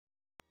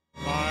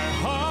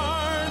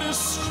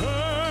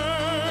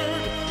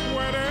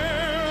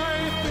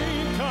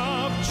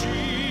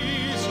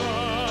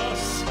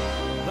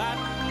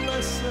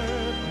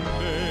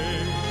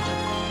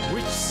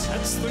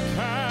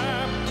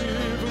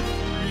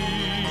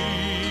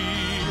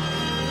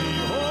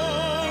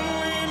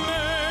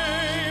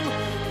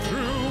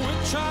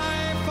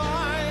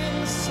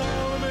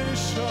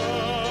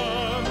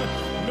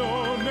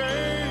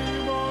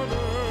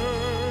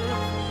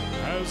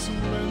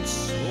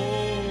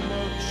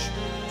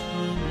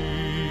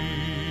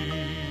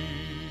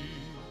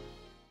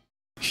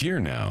Here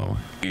now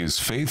is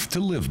Faith to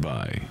Live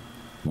By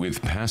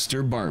with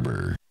Pastor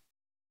Barber.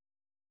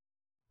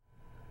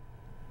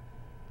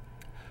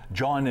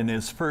 John in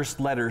his first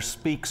letter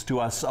speaks to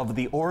us of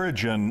the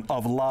origin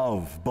of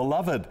love.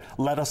 Beloved,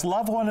 let us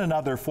love one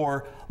another,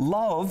 for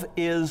love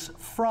is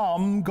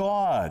from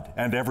God,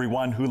 and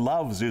everyone who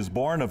loves is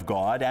born of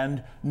God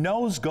and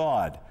knows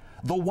God.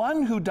 The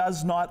one who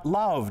does not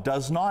love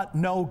does not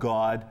know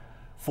God,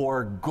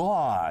 for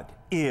God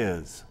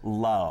is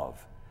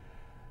love.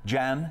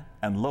 Jan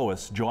and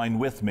Lois join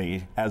with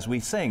me as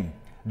we sing,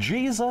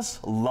 Jesus,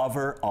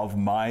 Lover of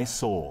My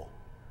Soul.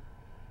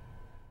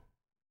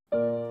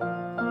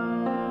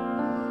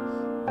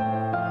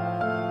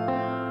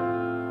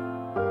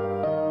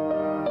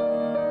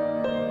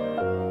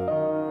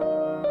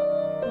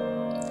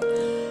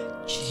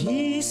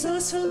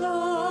 Jesus,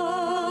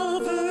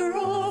 lover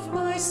of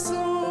my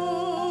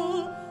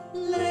soul,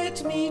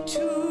 let me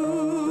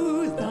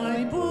to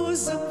thy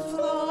bosom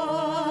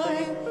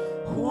fly,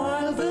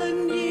 while the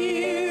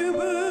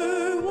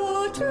nearer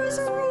waters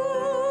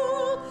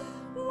roll,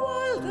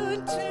 while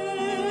the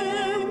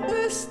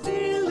tempest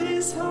still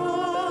is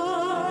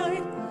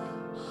high.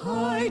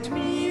 Hide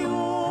me,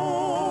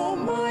 O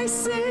my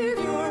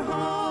Savior,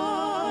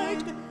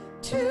 hide,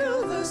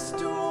 till the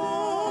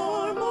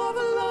storm of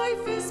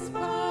life is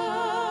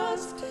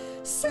past,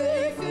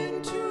 safe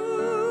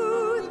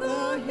into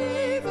the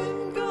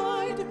haven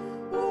guide.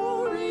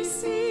 Oh,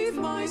 receive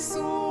my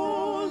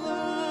soul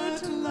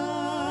at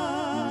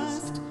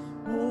last.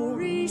 Oh,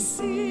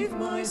 receive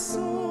my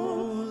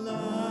soul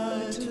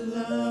at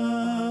last.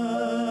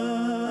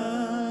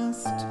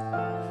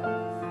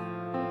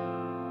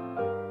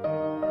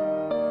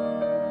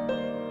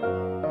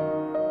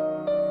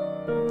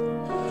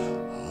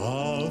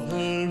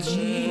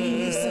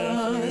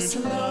 Jesus,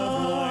 lover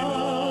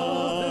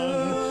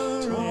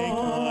of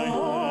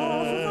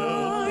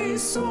my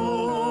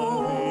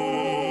soul,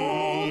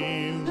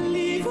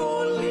 leave,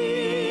 oh,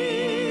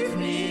 leave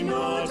me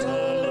not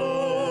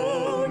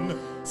alone,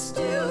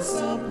 still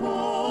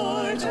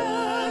support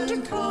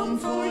and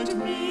comfort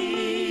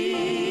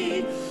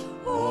me.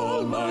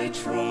 All my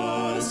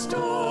trust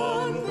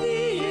on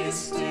thee is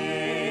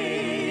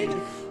stayed,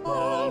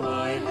 all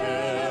my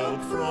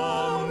help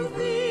from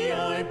thee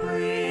I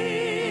bring.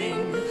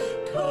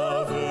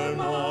 Cover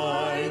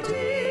my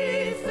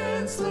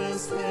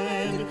defenseless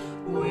head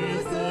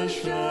with the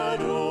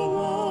shadow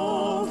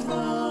of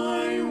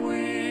thy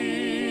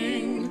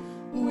wing,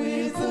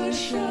 with the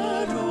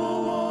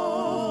shadow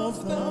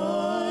of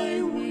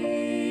thy wing.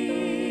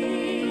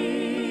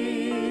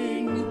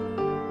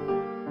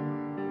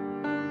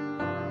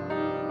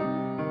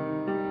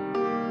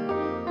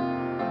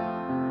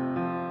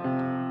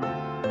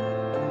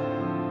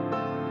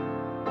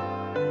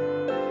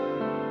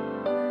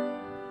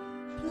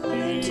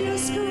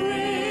 Plenteous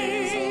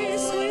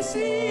grace with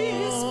thee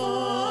is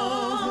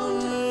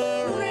found,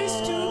 grace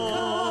to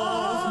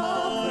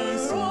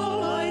cover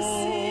all my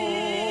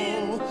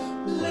sin.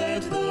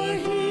 Let the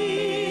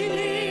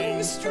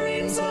healing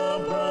streams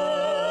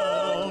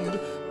abound,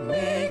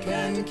 make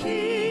and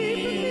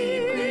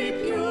keep me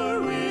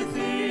pure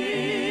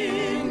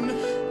within.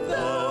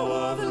 Thou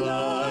of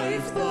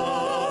life, the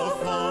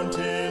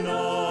fountain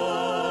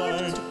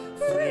art,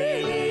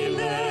 freely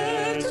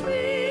let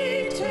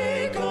me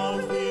take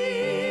of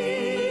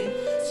thee.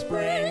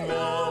 Spring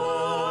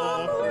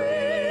thou up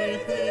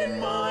within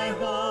my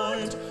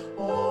heart,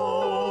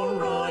 oh,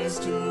 rise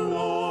to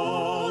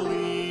all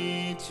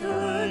eternity,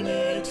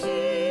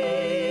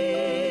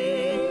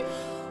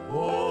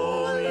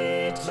 all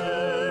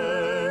eternity.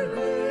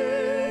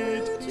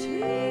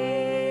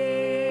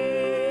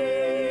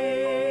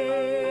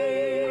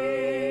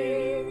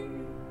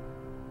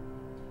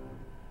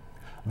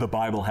 The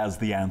Bible has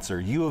the answer.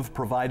 You have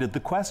provided the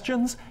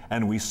questions,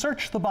 and we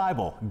search the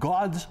Bible,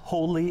 God's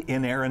holy,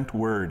 inerrant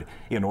word,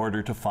 in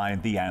order to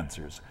find the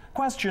answers.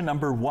 Question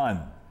number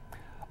 1.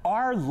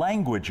 Are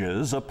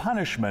languages a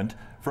punishment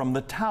from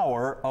the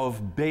Tower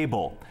of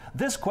Babel?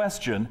 This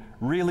question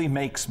really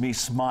makes me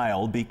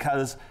smile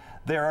because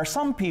there are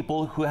some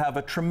people who have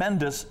a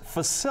tremendous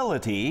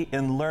facility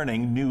in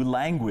learning new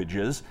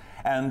languages,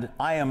 and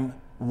I am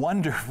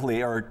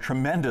wonderfully or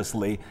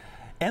tremendously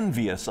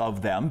envious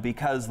of them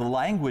because the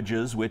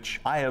languages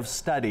which I have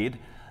studied,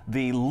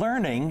 the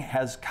learning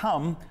has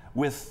come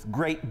with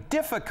great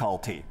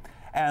difficulty.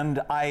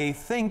 And I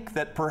think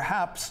that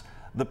perhaps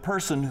the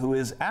person who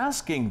is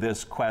asking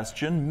this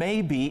question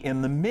may be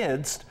in the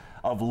midst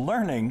of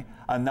learning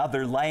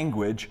another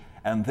language,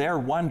 and they're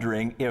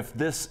wondering if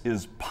this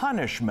is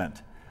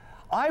punishment.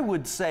 I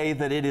would say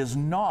that it is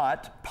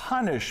not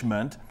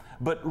punishment,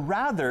 but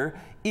rather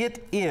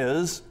it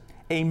is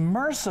a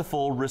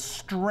merciful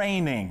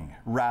restraining,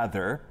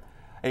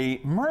 a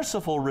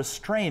merciful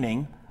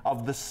restraining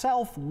of the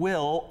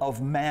self-will of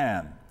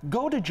man.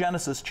 Go to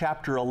Genesis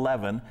chapter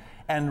 11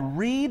 and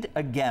read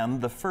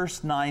again the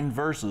first 9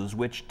 verses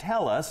which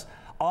tell us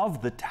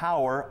of the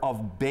Tower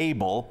of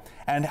Babel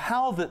and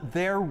how that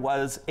there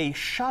was a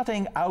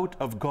shutting out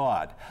of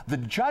God. The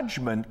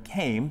judgment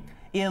came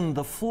in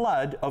the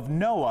flood of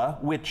Noah,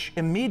 which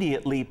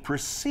immediately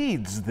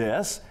precedes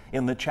this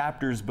in the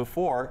chapters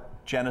before,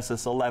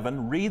 Genesis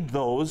 11. Read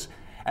those.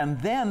 And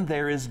then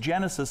there is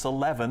Genesis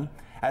 11,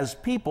 as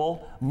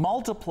people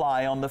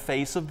multiply on the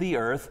face of the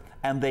earth,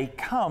 and they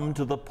come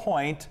to the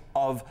point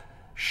of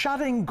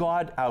shutting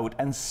God out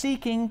and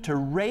seeking to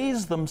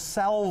raise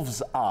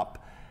themselves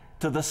up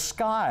to the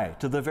sky,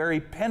 to the very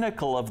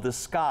pinnacle of the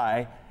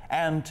sky,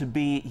 and to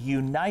be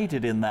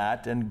united in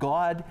that. And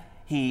God,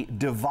 He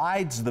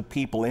divides the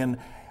people. In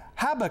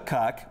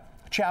Habakkuk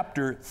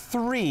chapter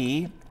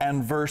 3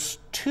 and verse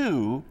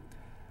 2,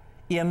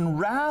 in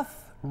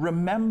wrath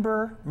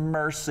remember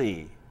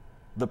mercy,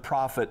 the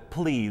prophet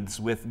pleads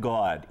with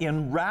God.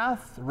 In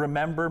wrath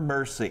remember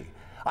mercy.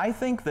 I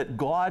think that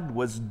God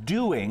was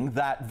doing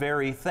that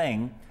very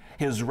thing.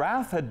 His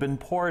wrath had been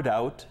poured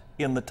out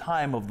in the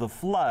time of the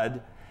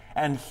flood,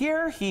 and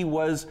here He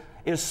was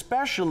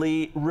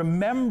especially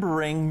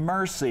remembering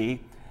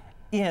mercy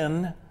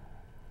in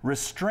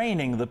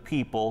restraining the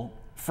people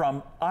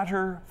from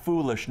utter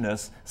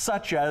foolishness,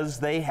 such as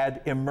they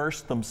had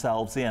immersed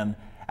themselves in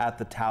at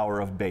the Tower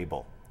of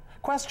Babel.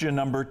 Question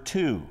number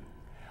 2.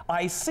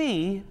 I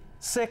see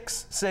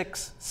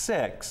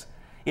 666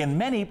 in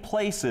many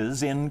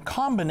places in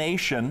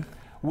combination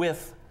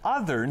with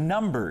other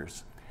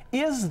numbers.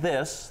 Is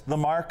this the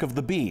mark of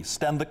the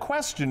beast? And the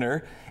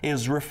questioner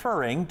is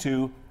referring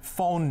to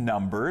phone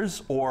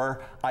numbers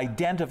or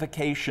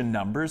identification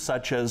numbers,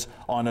 such as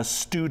on a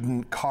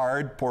student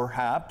card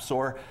perhaps,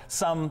 or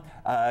some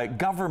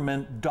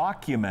government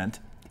document.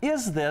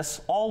 Is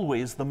this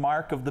always the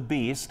mark of the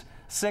beast,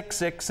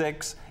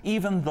 666,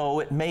 even though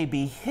it may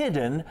be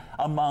hidden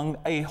among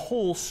a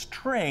whole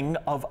string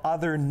of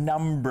other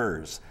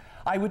numbers?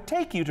 I would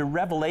take you to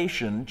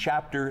Revelation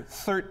chapter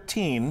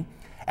 13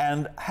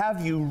 and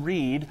have you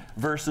read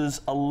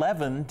verses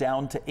 11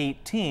 down to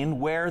 18,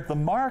 where the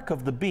mark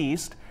of the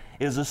beast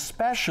is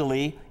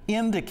especially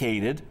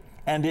indicated,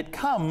 and it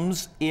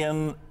comes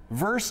in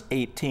verse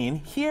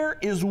 18. Here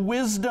is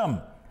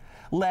wisdom.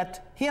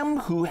 Let him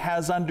who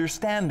has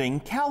understanding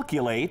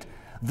calculate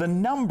the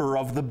number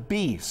of the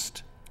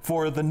beast,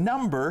 for the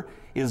number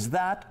is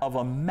that of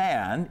a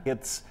man.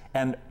 It's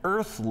an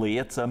earthly,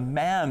 it's a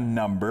man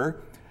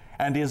number,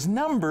 and his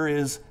number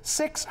is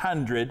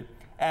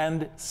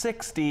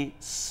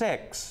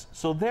 666.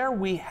 So there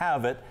we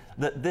have it,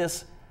 that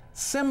this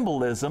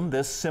symbolism,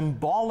 this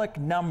symbolic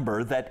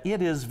number, that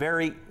it is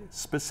very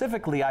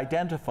specifically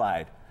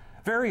identified.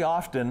 Very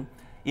often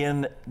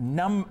in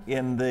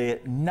the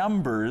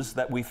numbers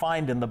that we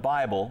find in the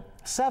Bible,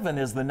 7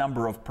 is the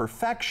number of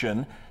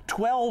perfection,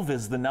 12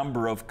 is the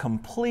number of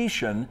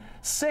completion,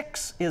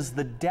 6 is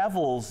the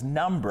devil's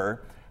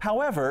number.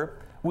 However,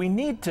 we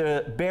need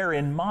to bear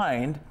in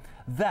mind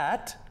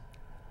that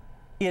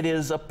it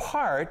is a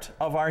part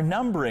of our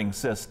numbering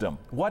system.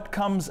 What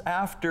comes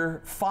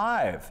after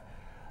 5?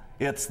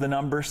 It's the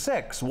number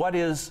 6. What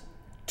is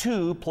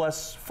 2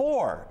 plus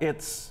 4?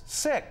 It's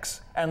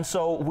 6. And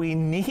so we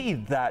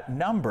need that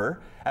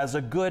number as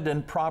a good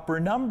and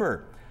proper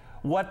number.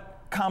 What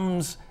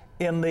comes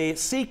in the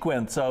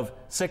sequence of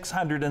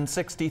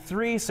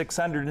 663,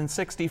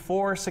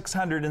 664,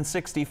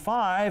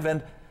 665,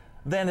 and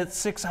then it's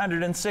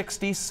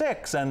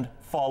 666, and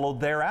followed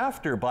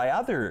thereafter by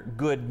other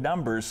good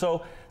numbers.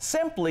 So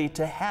simply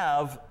to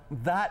have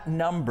that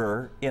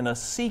number in a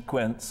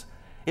sequence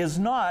is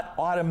not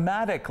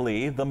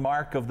automatically the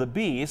mark of the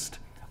beast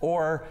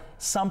or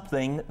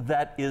something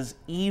that is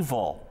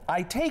evil.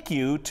 I take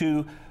you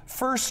to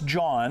 1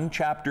 John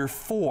chapter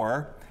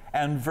 4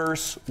 and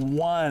verse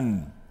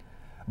 1.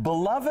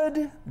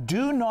 Beloved,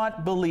 do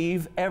not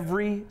believe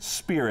every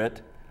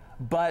spirit,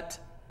 but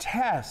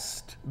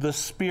test the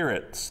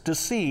spirits to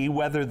see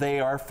whether they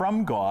are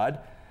from God,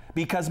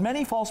 because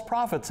many false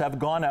prophets have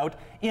gone out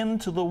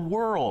into the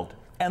world.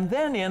 And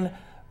then in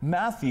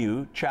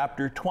Matthew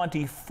chapter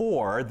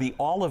 24, the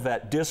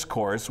Olivet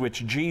Discourse,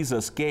 which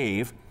Jesus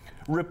gave,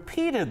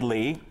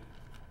 repeatedly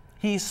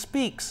he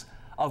speaks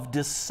of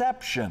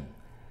deception.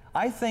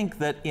 I think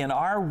that in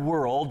our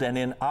world and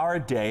in our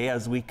day,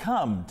 as we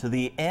come to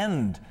the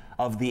end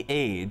of the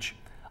age,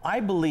 I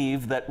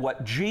believe that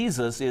what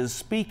Jesus is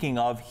speaking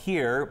of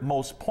here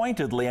most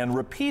pointedly and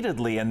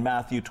repeatedly in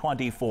Matthew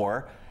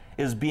 24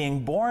 is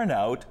being borne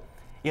out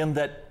in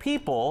that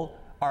people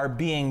are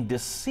being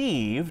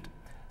deceived,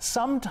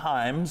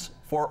 sometimes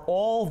for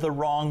all the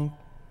wrong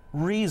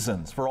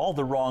reasons, for all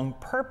the wrong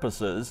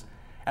purposes,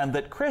 and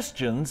that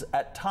Christians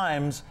at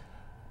times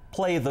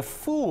play the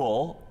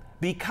fool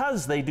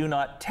because they do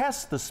not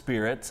test the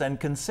spirits and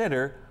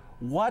consider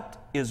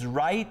what is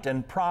right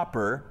and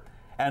proper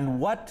and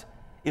what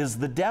is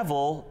the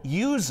devil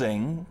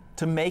using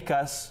to make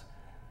us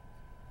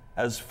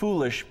as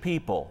foolish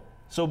people.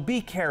 So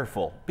be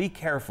careful, be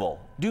careful.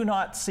 Do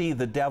not see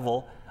the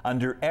devil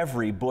under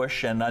every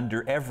bush and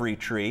under every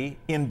tree.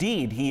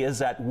 Indeed, he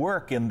is at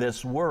work in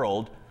this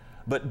world,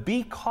 but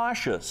be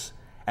cautious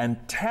and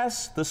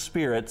test the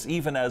spirits,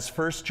 even as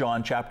 1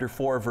 John chapter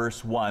 4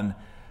 verse 1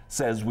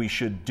 says we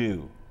should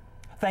do.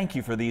 Thank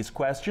you for these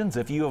questions.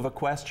 If you have a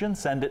question,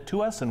 send it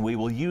to us and we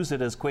will use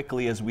it as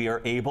quickly as we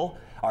are able.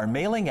 Our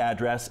mailing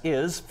address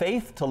is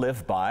Faith to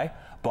Live By,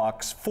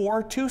 Box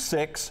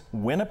 426,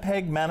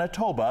 Winnipeg,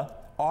 Manitoba,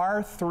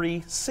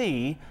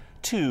 R3C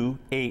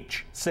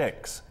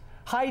 2H6.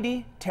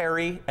 Heidi,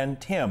 Terry, and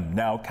Tim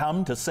now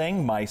come to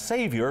sing My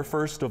Savior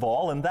first of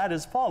all, and that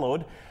is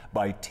followed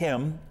by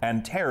Tim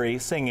and Terry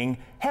singing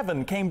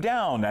Heaven Came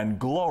Down and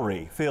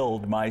Glory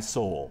Filled My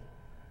Soul.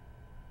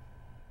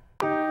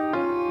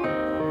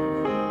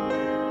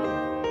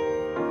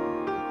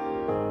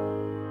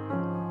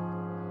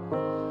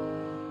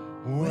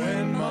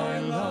 When my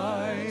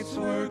life's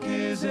work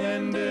is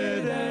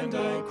ended and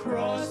I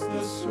cross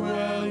the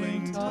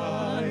swelling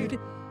tide,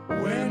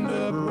 when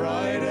the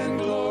bright and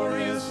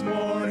glorious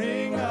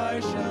morning I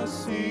shall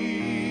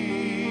see,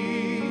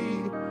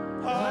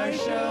 I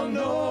shall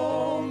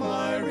know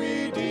my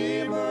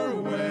Redeemer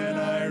when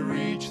I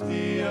reach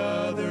the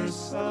other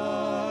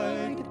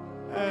side,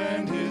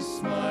 and his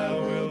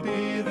smile will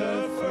be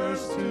the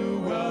first to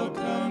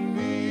welcome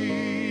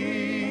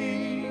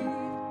me.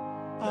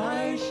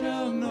 I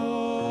shall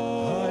know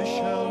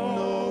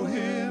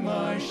him,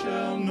 I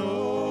shall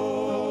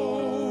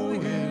know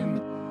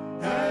him,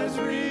 as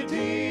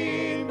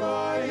redeemed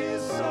by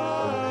his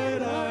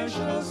side I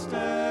shall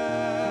stand.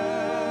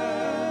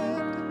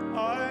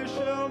 I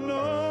shall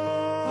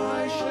know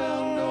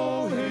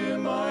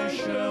him, I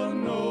shall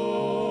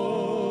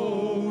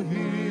know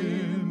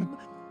him,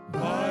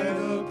 by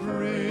the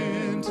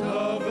print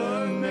of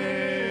the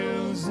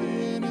nails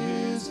in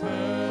his hand.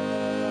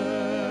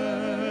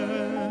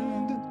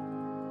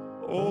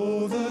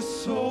 Oh, the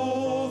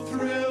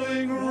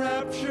soul-thrilling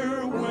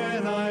rapture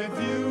when I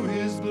view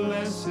his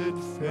blessed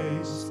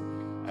face,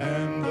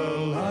 and the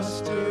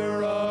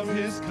luster of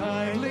his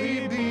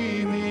kindly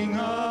beaming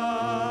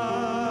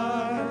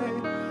eye.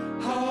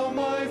 How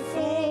my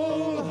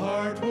full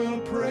heart will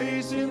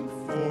praise him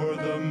for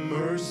the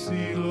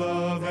mercy,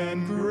 love,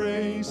 and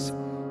grace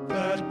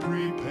that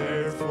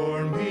prepare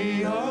for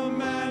me a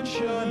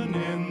mansion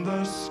in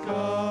the sky.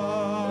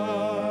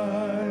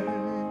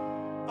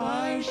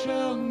 I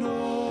shall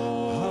know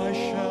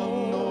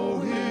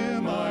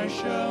him, I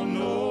shall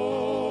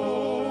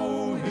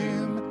know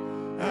him,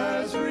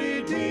 as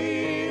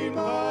redeemed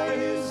by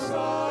his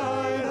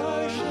side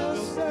I shall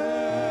stand.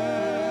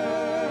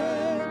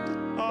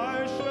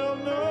 I shall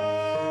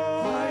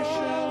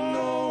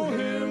know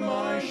him,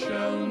 I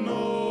shall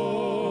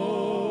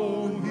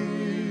know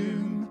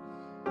him,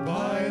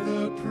 by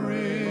the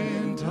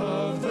print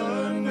of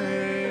the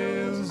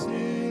nails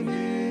in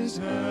his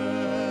hand.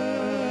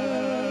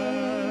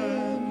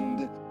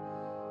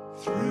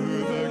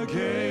 Through the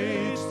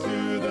gates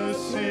to the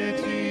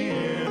city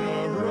in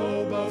a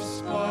robe of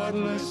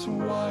spotless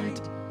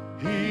white,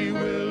 he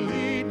will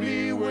lead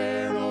me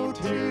where no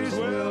tears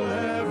will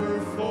ever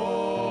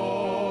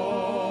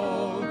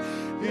fall.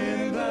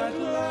 In that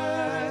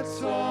glad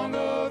song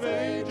of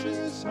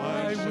ages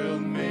I will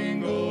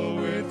mingle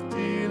with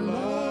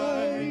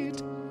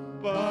delight,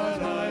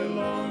 but I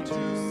long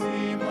to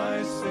see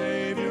my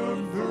Savior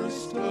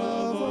first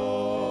of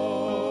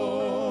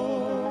all.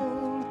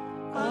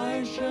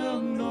 I shall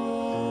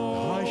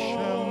know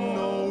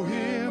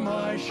him,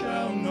 I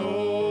shall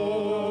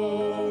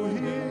know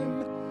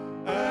him,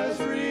 as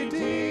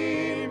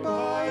redeemed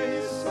by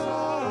his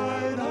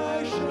side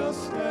I shall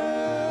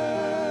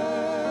stand.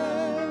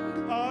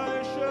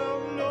 I shall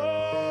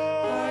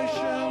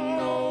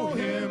know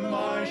him,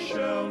 I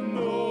shall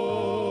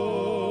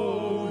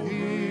know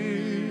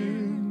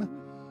him,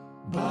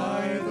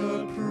 by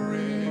the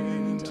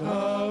print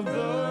of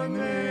the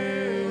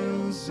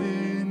nails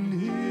in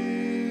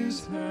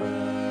his hand.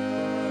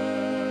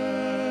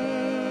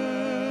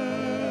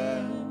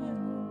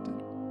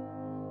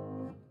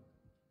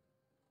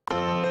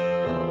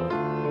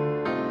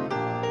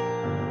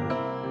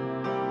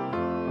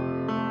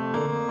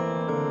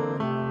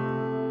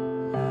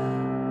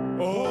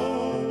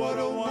 Oh, what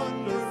a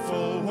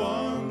wonderful,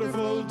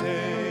 wonderful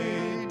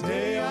day,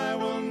 day I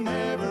will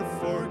never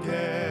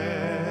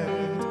forget.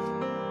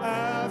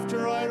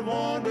 After I'd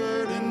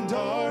wandered in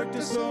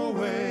darkness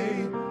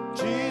away,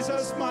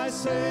 Jesus, my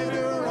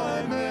Savior,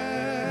 I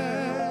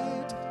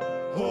met.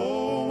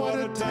 Oh, what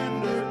a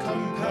tender,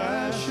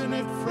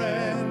 compassionate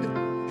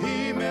friend.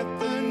 He met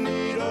the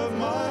need of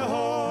my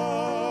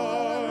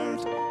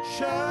heart.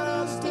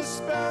 Shadows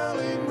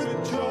dispelling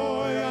with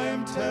joy, I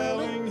am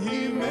telling,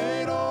 he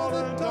made all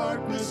the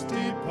darkness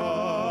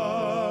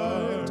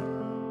depart.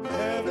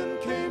 Heaven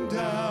came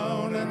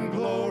down and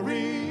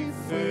glory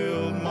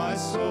filled my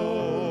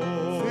soul.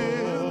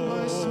 Filled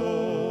my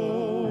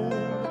soul.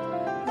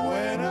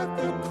 When at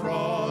the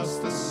cross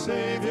the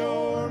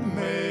Savior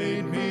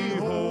made me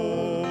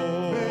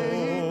whole.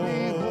 Made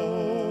me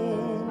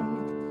whole.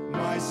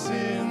 My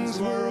sins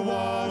were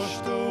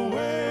washed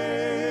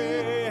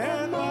away,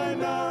 and my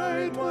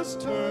night was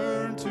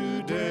turned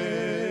to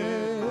day.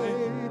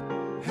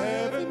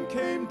 Heaven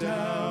came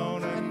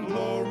down and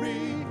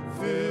glory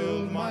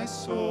filled my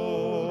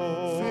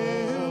soul.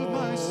 Filled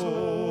my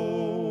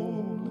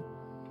soul.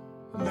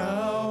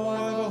 Now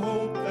I've a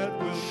hope that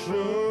will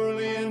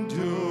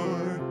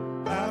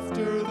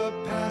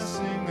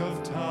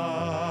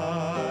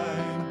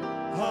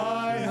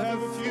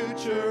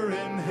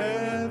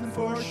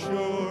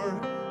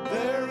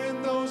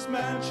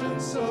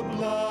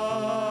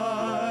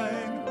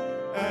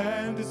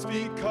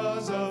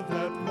because of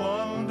that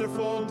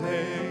wonderful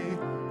day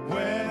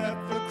when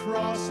at the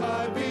cross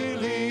I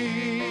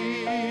believed.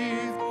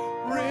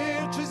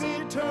 Riches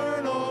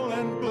eternal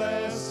and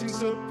blessings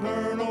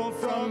supernal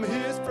from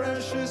his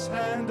precious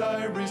hand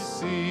I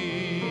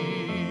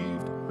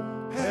received.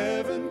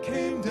 Heaven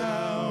came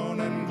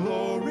down and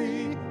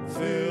glory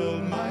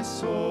filled my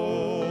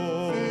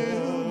soul.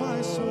 Filled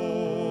my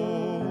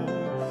soul.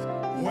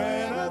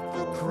 When at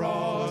the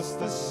cross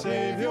the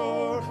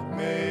Savior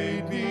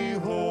made me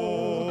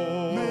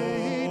whole.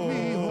 Made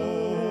me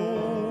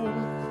whole.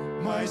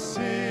 My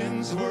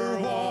sins were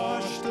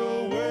washed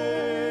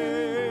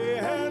away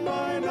and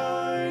my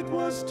night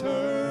was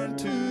turned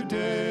to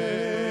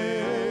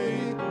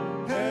day.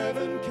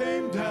 Heaven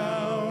came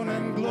down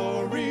and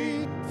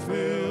glory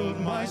filled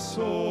my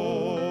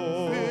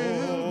soul.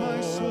 Filled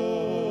my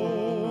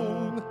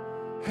soul.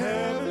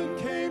 Heaven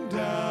came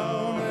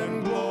down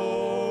and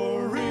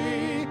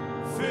glory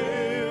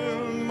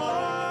filled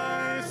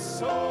my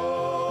soul.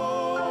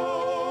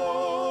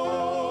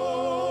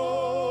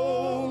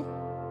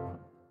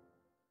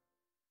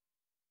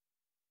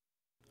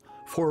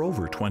 For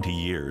over 20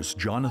 years,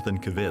 Jonathan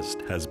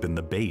Kvist has been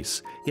the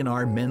bass in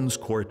our men's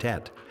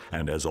quartet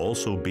and has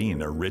also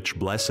been a rich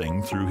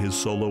blessing through his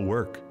solo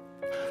work.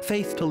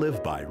 Faith to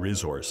Live By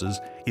Resources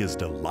is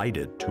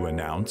delighted to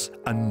announce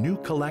a new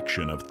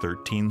collection of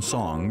 13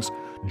 songs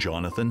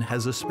Jonathan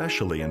has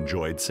especially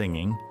enjoyed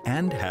singing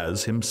and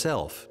has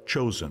himself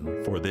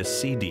chosen for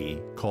this CD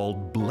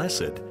called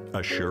Blessed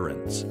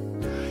Assurance.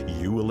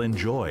 You will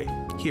enjoy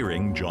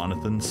hearing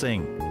Jonathan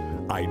sing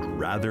I'd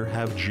Rather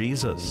Have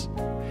Jesus,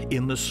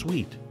 In the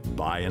Sweet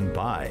By and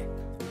By,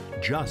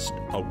 Just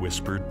a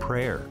Whispered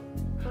Prayer,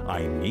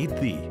 I Need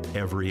Thee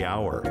Every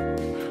Hour,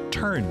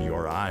 Turn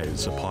Your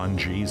Eyes Upon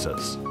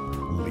Jesus,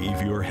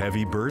 Leave Your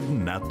Heavy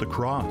Burden at the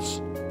Cross,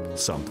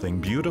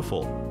 Something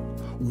Beautiful,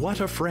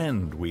 What a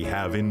Friend We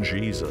Have in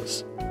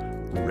Jesus,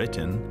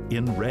 Written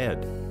in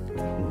Red,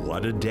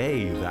 What a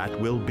Day That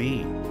Will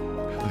Be,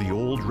 The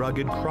Old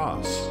Rugged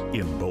Cross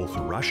in both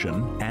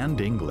Russian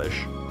and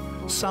English,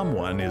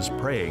 Someone is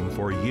Praying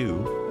for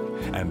You,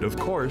 and of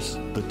course,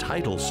 the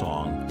title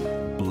song,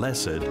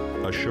 Blessed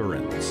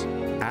Assurance.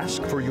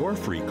 Ask for your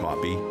free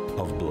copy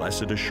of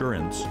Blessed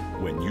Assurance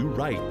when you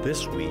write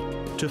this week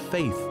to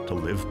Faith to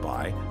Live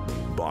By,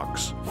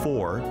 Box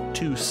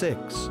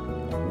 426,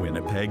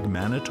 Winnipeg,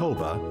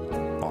 Manitoba,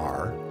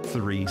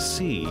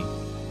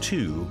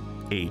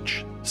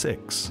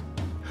 R3C2H6.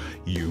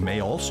 You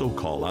may also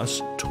call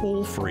us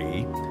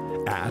toll-free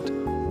at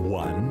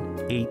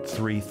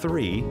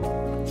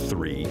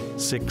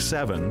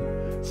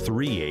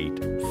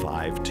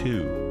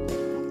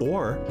 1-833-367-3852.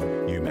 Or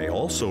you may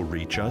also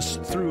reach us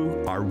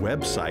through our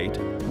website,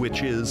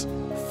 which is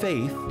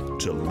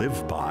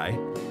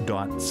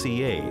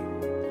faithtoliveby.ca.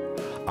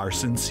 Our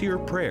sincere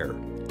prayer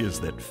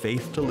is that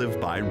Faith to Live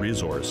By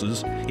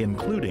Resources,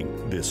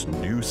 including this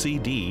new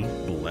CD,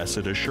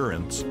 Blessed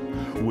Assurance,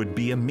 would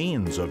be a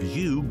means of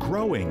you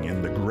growing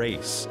in the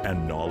grace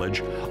and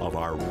knowledge of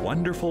our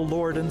wonderful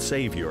Lord and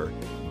Savior,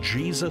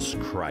 Jesus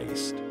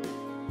Christ.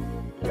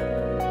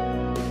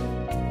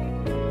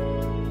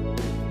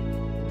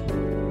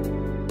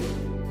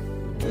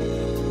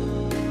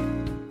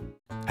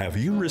 Have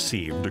you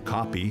received a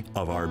copy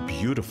of our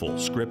beautiful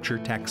scripture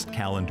text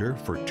calendar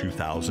for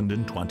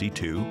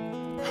 2022?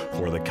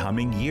 For the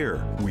coming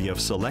year, we have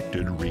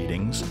selected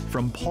readings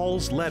from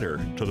Paul's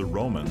letter to the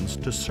Romans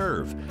to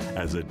serve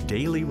as a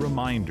daily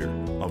reminder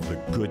of the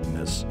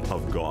goodness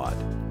of God.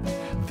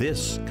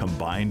 This,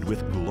 combined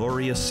with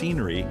glorious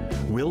scenery,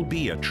 will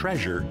be a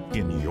treasure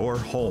in your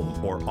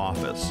home or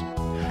office.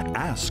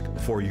 Ask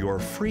for your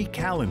free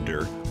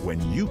calendar when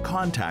you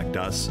contact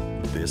us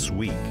this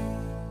week.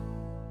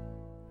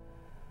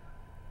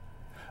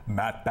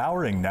 Matt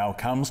Bowering now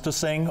comes to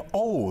sing,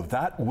 Oh,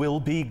 That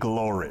Will Be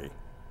Glory.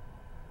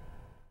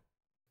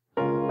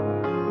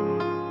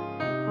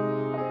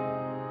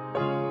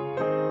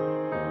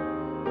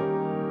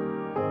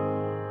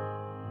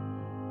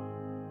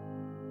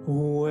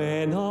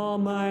 When all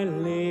my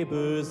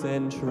labors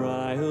and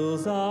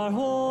trials are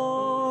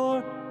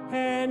o'er,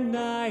 and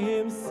I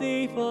am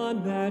safe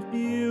on that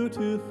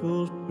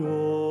beautiful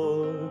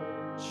shore,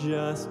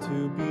 just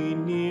to be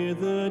near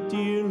the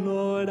dear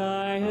Lord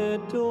I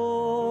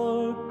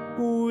adore,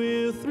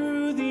 will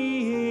through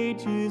the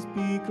ages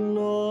be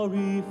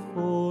glory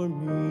for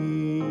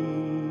me.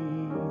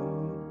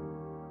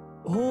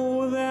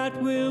 Oh, that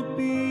will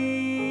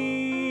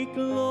be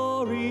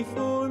glory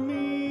for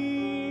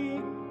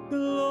me,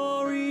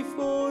 glory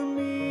for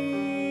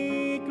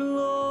me,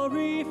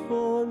 glory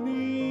for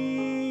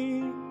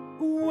me,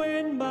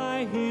 when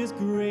by His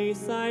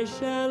grace I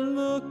shall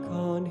look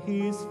on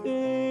His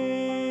face.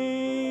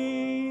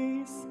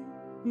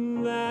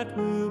 That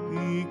will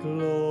be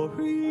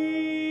glory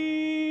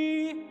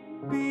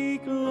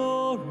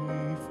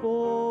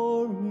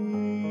for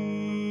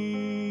me.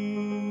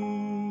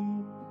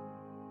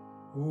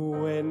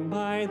 When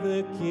by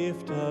the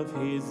gift of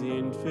His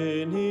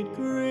infinite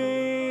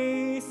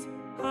grace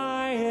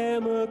I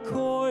am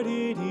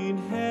accorded in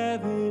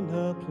heaven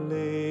a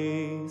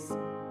place,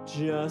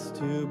 just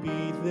to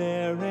be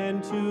there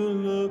and to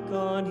look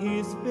on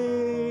his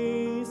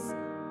face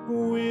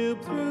will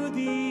through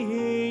the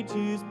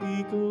ages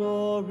be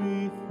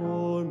glory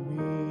for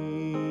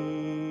me.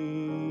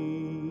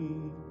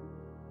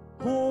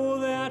 Oh,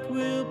 that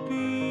will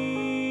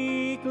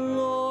be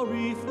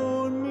glory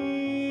for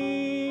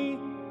me,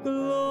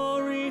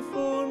 glory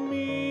for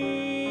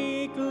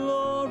me,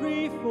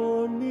 glory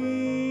for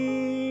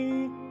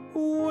me,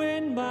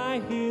 when by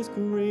his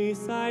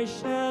grace I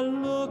shall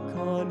look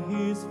on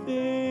his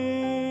face.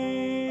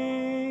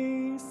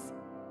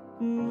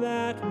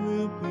 That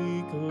will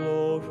be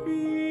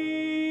glory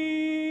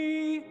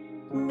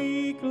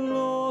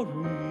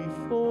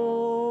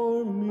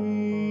for me.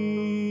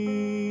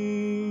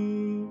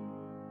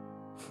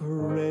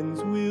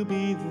 Friends will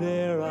be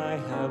there I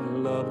have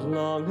loved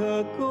long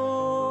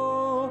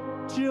ago.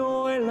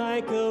 Joy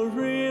like a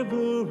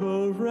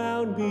river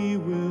around me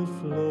will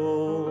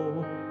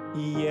flow.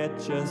 Yet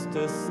just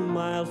a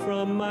smile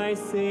from my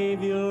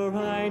Savior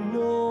I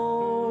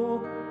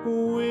know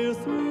will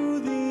through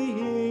the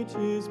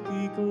ages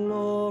be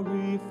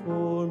glory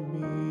for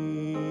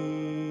me.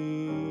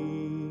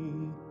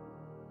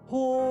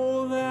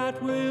 Oh,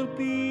 that will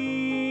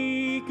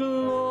be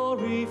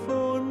glory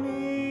for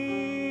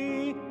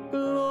me,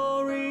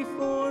 glory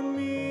for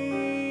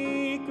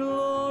me,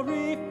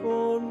 glory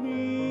for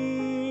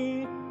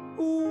me,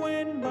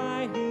 when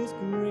by his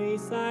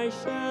grace I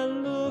shall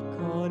look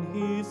on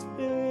his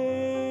face.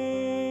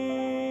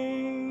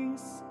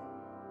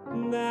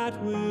 That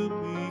will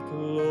be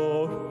glory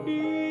for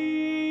me.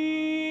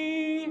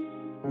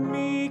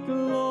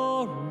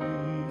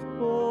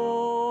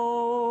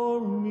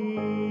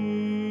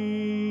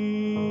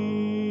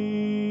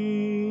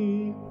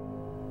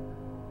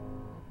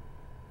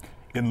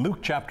 In Luke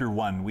chapter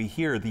 1, we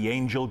hear the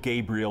angel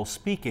Gabriel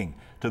speaking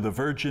to the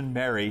Virgin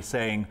Mary,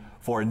 saying,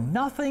 "For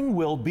nothing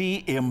will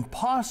be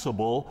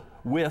impossible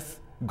with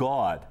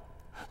God."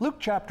 Luke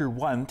chapter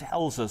 1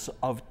 tells us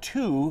of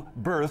two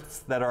births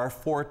that are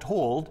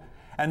foretold,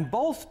 and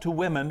both to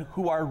women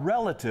who are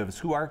relatives,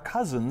 who are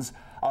cousins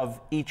of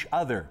each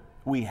other.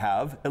 We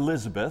have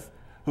Elizabeth,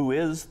 who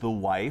is the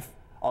wife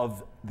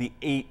of the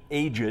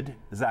aged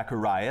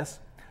Zacharias.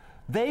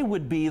 They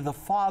would be the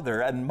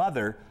father and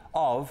mother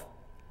of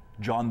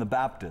John the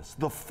Baptist,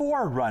 the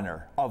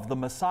forerunner of the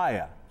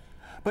Messiah.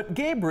 But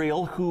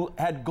Gabriel, who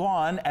had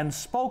gone and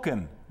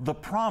spoken the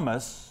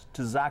promise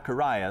to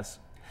Zacharias,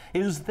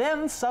 is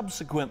then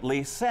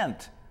subsequently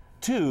sent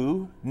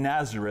to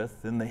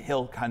Nazareth in the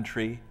hill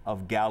country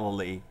of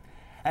Galilee.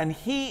 And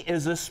he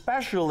is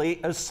especially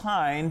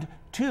assigned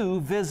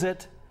to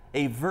visit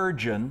a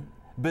virgin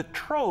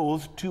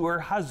betrothed to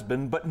her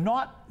husband, but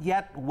not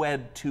yet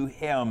wed to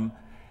him.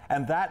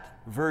 And that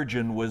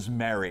virgin was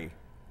Mary.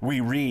 We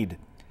read,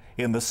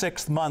 "In the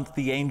 6th month,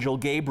 the angel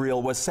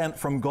Gabriel was sent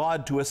from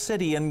God to a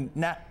city in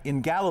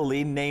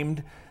Galilee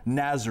named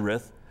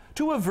Nazareth,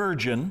 to a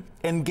virgin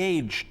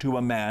engaged to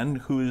a man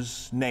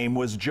whose name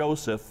was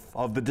Joseph,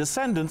 of the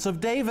descendants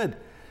of David.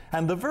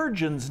 And the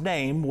virgin's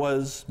name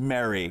was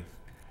Mary.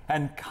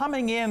 And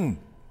coming in,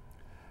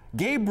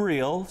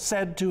 Gabriel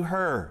said to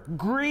her,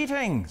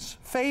 'Greetings,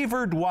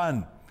 favored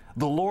one,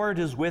 the Lord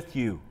is with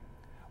you.'"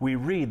 We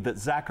read that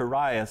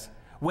Zacharias,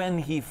 when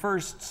he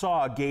first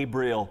saw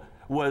Gabriel,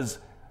 was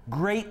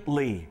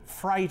greatly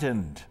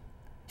frightened.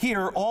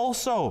 Here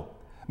also,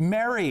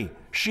 Mary,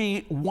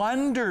 she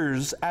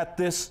wonders at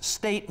this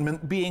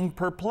statement, being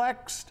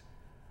perplexed.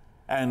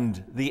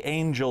 And the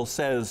angel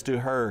says to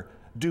her,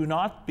 "Do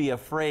not be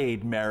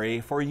afraid, Mary,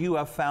 for you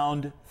have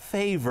found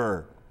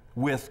favor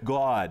with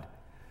God.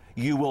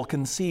 You will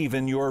conceive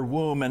in your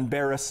womb and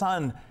bear a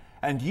son,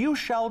 and you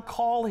shall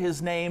call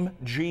his name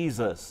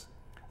Jesus."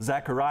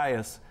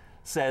 Zacharias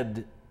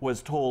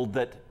was told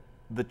that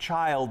the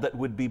child that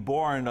would be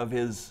born of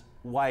his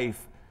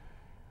wife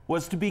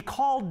was to be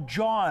called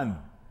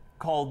John,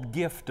 called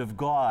Gift of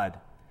God.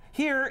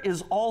 Here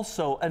is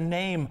also a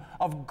name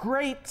of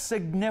great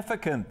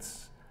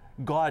significance.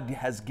 God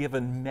has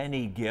given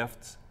many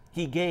gifts.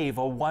 He gave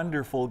a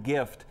wonderful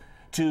gift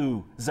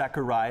to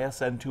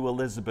Zacharias and to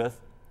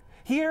Elizabeth.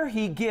 Here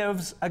he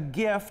gives a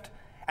gift,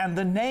 and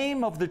the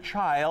name of the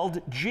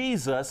child,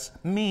 Jesus,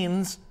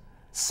 means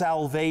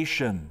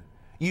salvation.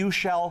 You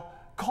shall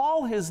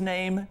call his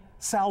name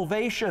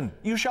salvation.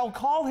 You shall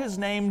call his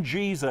name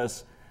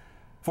Jesus,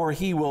 for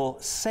he will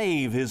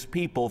save his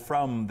people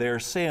from their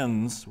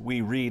sins,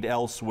 we read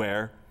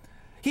elsewhere.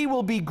 He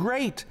will be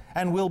great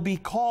and will be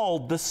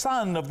called the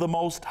Son of the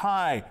Most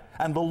High,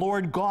 and the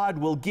Lord God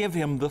will give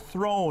him the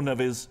throne of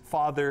his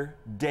father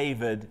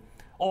David.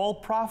 All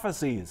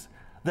prophecies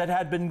that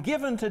had been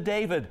given to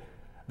David,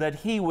 that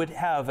he would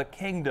have a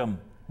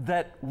kingdom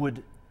that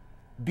would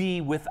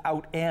be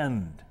without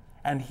end.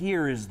 And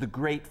here is the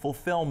great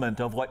fulfillment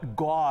of what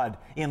God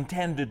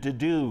intended to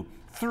do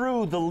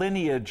through the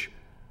lineage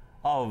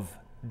of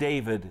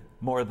David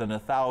more than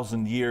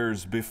 1,000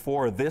 years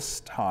before this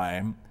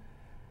time.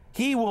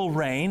 He will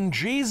reign,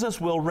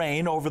 Jesus will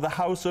reign over the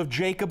house of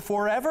Jacob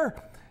forever,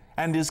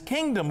 and his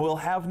kingdom will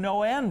have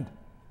no end.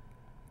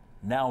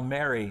 Now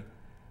Mary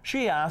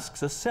She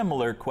asks a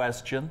similar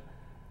question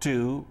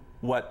to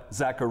what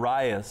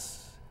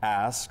Zacharias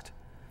asked.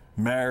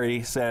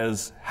 Mary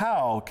says,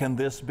 "How can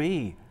this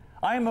be?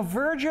 I am a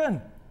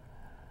virgin."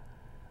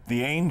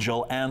 The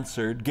angel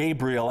answered,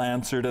 Gabriel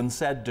answered and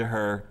said to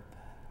her,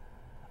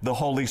 "The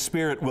Holy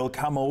Spirit will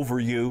come over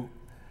you,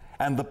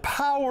 and the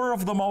power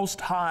of the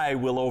Most High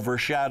will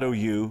overshadow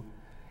you.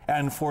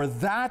 And for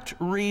that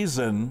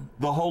reason,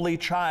 the Holy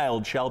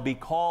Child shall be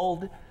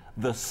called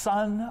the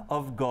Son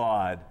of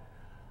God."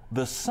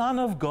 The Son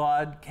of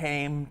God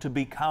came to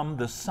become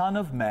the Son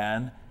of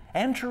Man,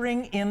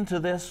 entering into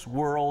this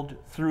world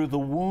through the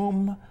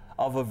womb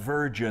of a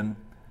virgin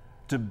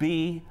to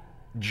be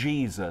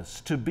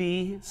Jesus, to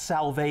be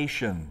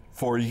salvation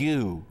for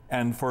you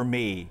and for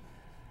me.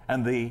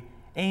 And the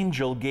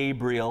angel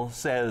Gabriel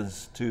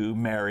says to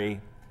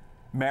Mary,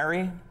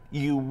 "Mary,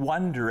 you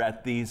wonder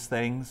at these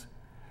things.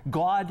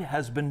 God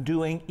has been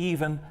doing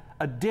even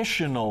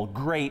additional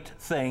great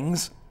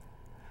things.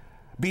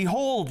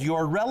 Behold,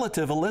 your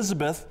relative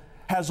Elizabeth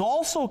has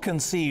also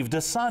conceived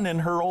a son in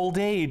her old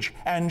age,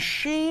 and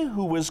she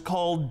who was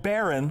called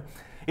barren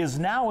is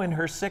now in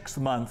her 6th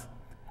month."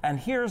 And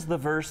here's the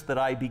verse that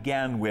I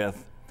began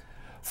with.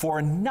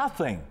 "For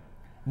nothing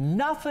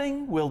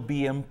will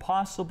be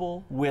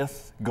impossible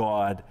with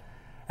God."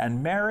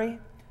 And Mary,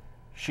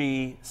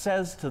 she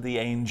says to the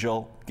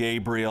angel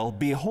Gabriel,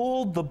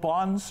 "Behold the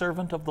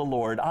bondservant of the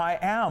Lord. I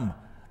am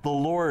the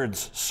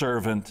Lord's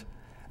servant.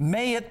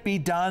 May it be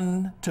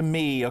done to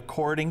me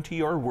according to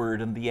your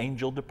word." And the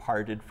angel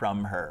departed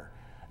from her.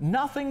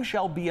 Nothing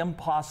shall be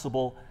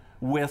impossible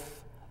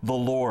with the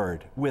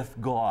Lord, with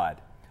God.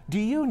 Do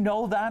you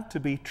know that to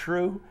be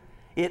true?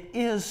 It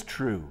is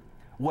true.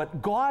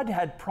 What God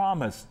had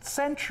promised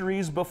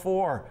centuries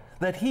before,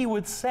 that He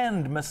would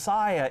send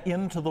Messiah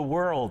into the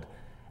world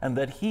and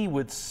that He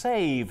would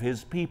save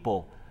His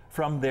people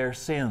from their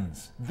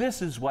sins.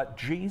 This is what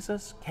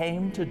Jesus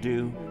came to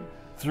do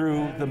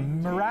through the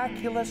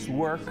miraculous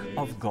work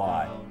of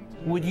God.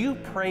 Would you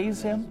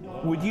praise Him?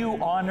 Would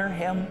you honor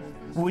Him?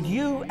 Would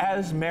you,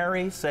 as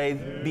Mary, say,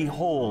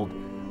 "Behold,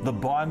 the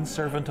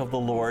bondservant of the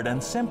Lord,"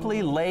 and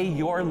simply lay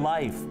your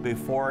life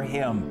before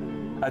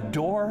Him,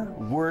 adore,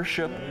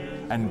 worship,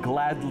 and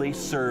gladly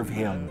serve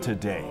Him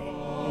today?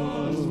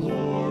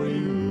 For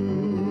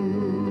you,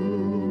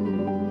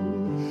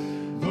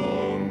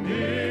 though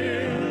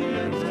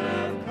millions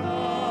have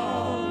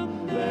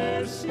come,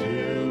 there's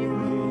still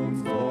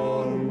room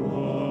for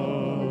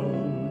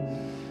one.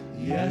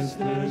 Yes,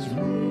 there's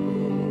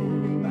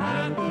room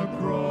at the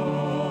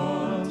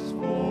cross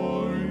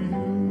for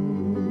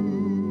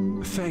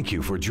you. Thank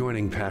you for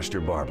joining Pastor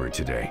Barber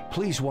today.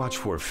 Please watch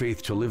for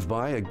Faith to Live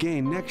By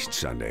again next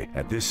Sunday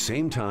at this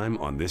same time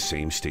on this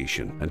same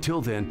station.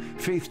 Until then,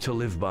 Faith to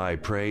Live By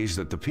prays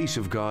that the peace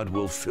of God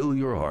will fill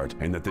your heart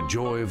and that the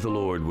joy of the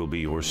Lord will be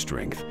your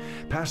strength.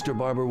 Pastor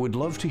Barber would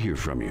love to hear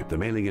from you. The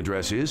mailing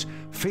address is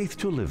Faith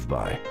to Live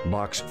By,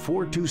 Box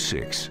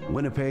 426,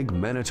 Winnipeg,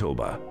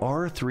 Manitoba,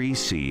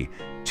 R3C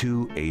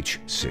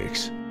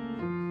 2H6.